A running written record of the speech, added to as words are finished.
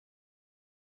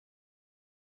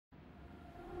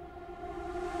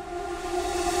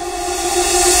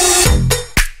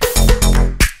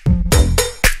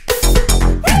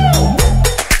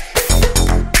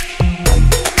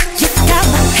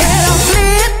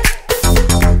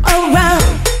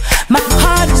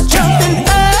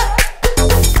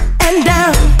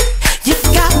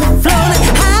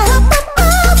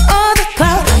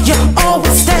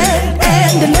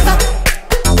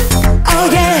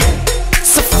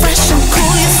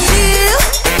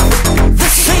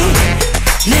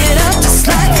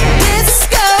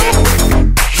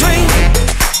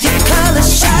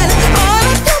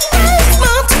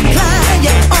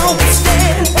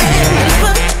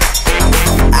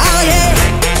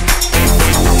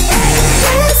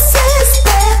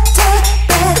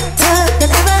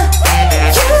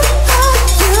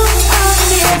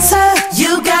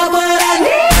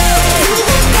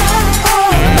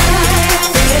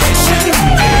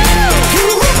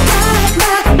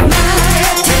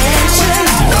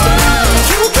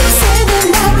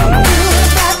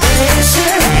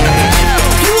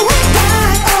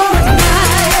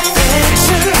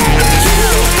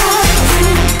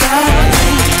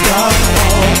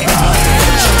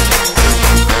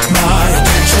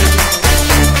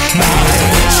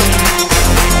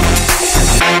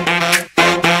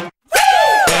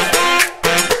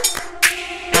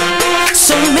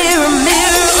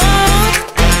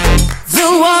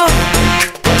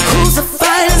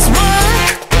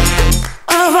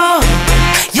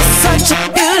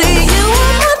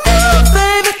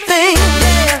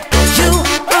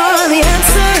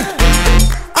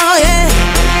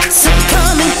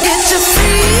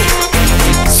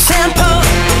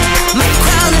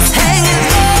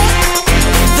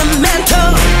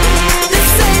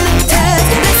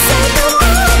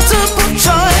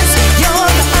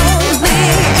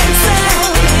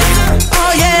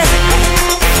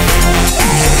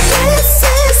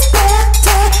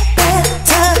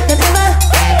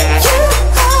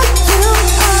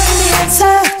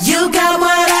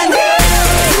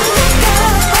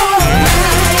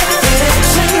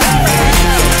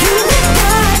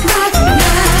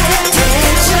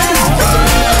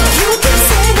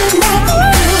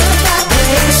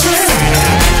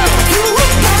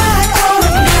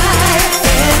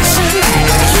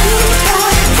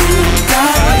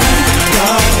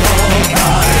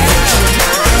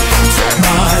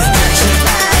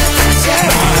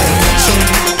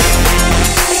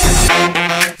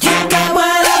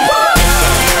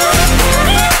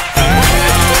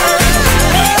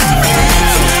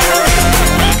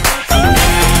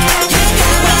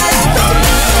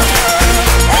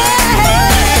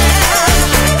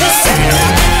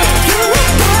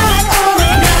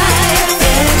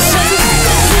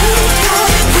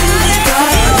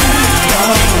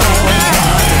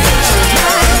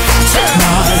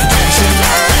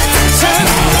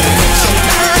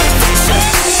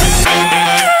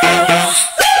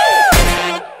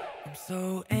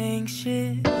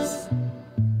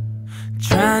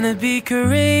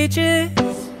courageous,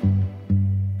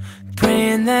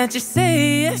 praying that you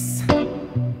say yes.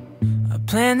 I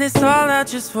planned this all out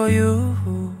just for you.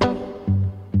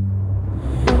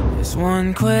 There's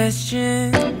one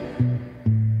question,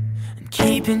 and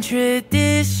keeping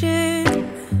tradition.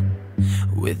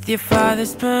 With your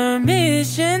father's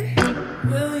permission,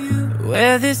 will you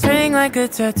wear this ring like a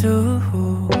tattoo?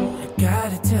 I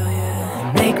gotta tell you,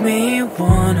 you make me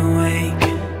wanna wake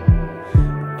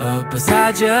up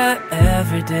beside you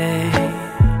every day.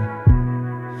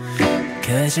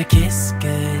 'Cause your kiss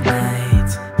goodnight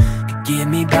could get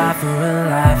me by for a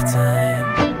lifetime.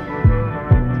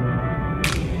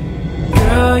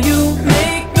 Girl, you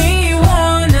make me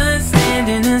wanna stand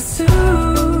in a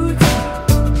suit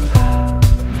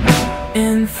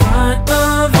in front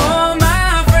of all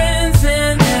my friends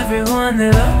and everyone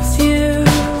that loves you.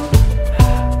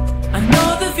 I know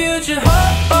the future holds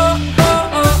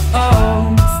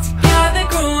together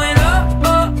growing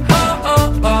old.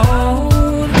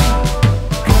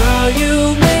 Girl, you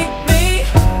make me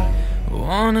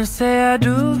wanna say I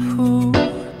do.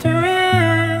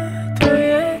 Do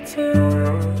you too?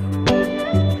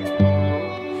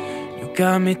 You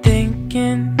got me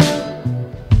thinking,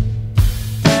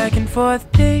 back and forth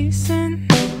pacing.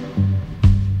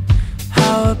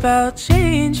 How about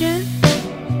changing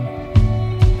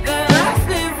that last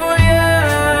name for you?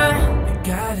 I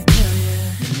gotta tell you,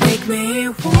 you make me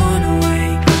wanna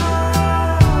wake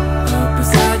up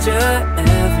beside you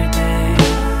every day.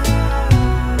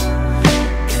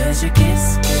 'Cause your kiss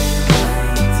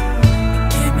goodnight can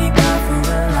get me by for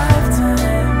a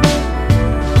lifetime.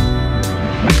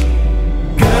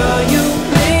 Girl, you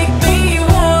make me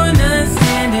wanna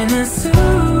stand in a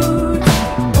suit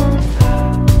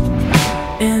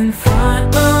in front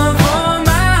of all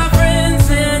my friends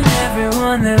and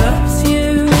everyone that loves you.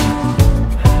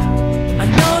 I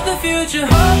know the future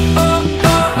holds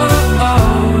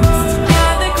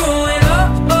together growing old.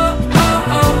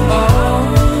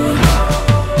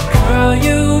 Girl,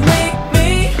 you make me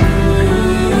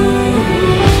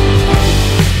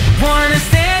wanna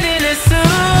stand in a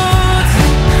suit.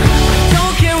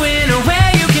 Don't care when or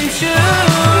where you can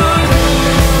choose.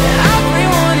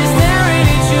 Everyone is staring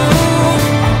at you.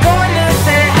 I'm gonna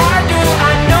say I do.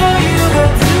 I know you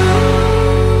will too.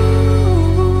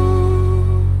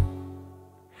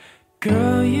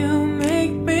 Girl, you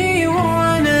make me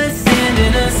wanna stand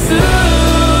in a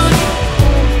suit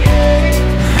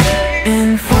in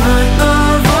front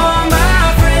of all my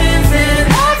friends and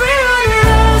everyone who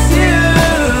loves you.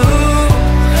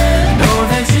 Know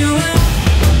that you will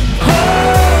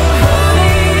hold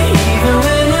me even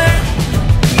when we're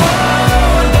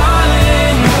old,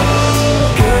 darling.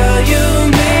 Girl, you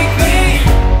make me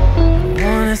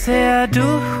wanna say I do.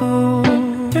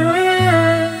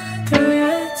 Do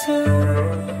you too?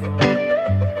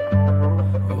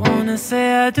 Wanna say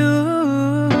I do.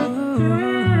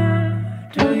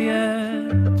 Do you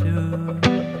too?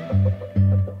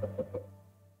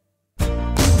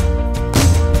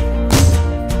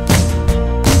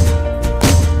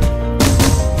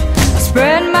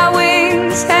 Spread my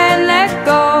wings and let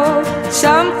go.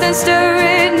 Something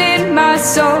stirring in my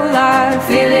soul. I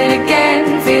feel it again,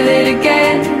 feel it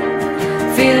again,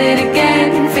 feel it again,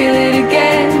 feel it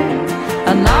again.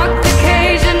 Unlock the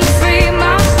cage and free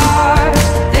my heart.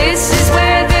 This is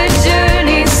where the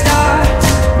journey starts.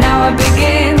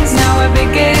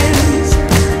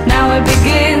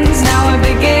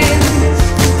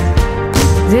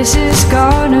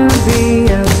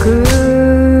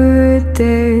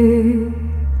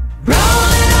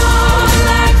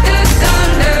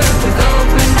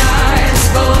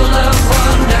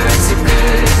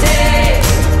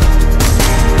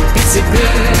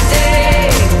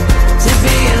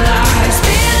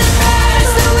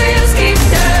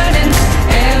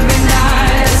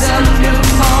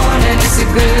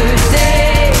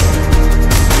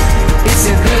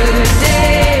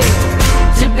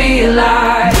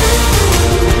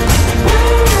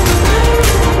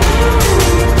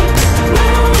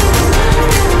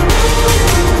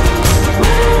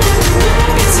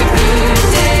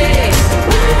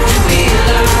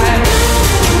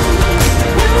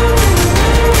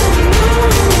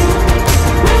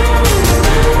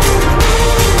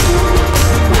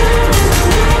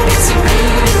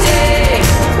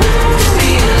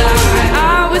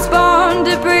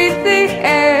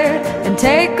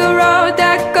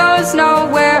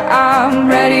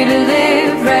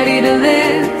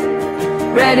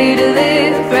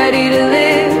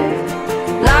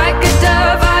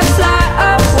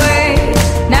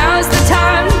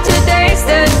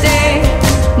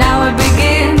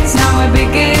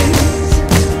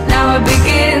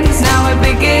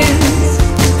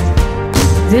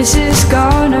 This is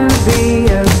gonna be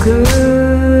a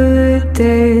good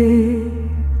day.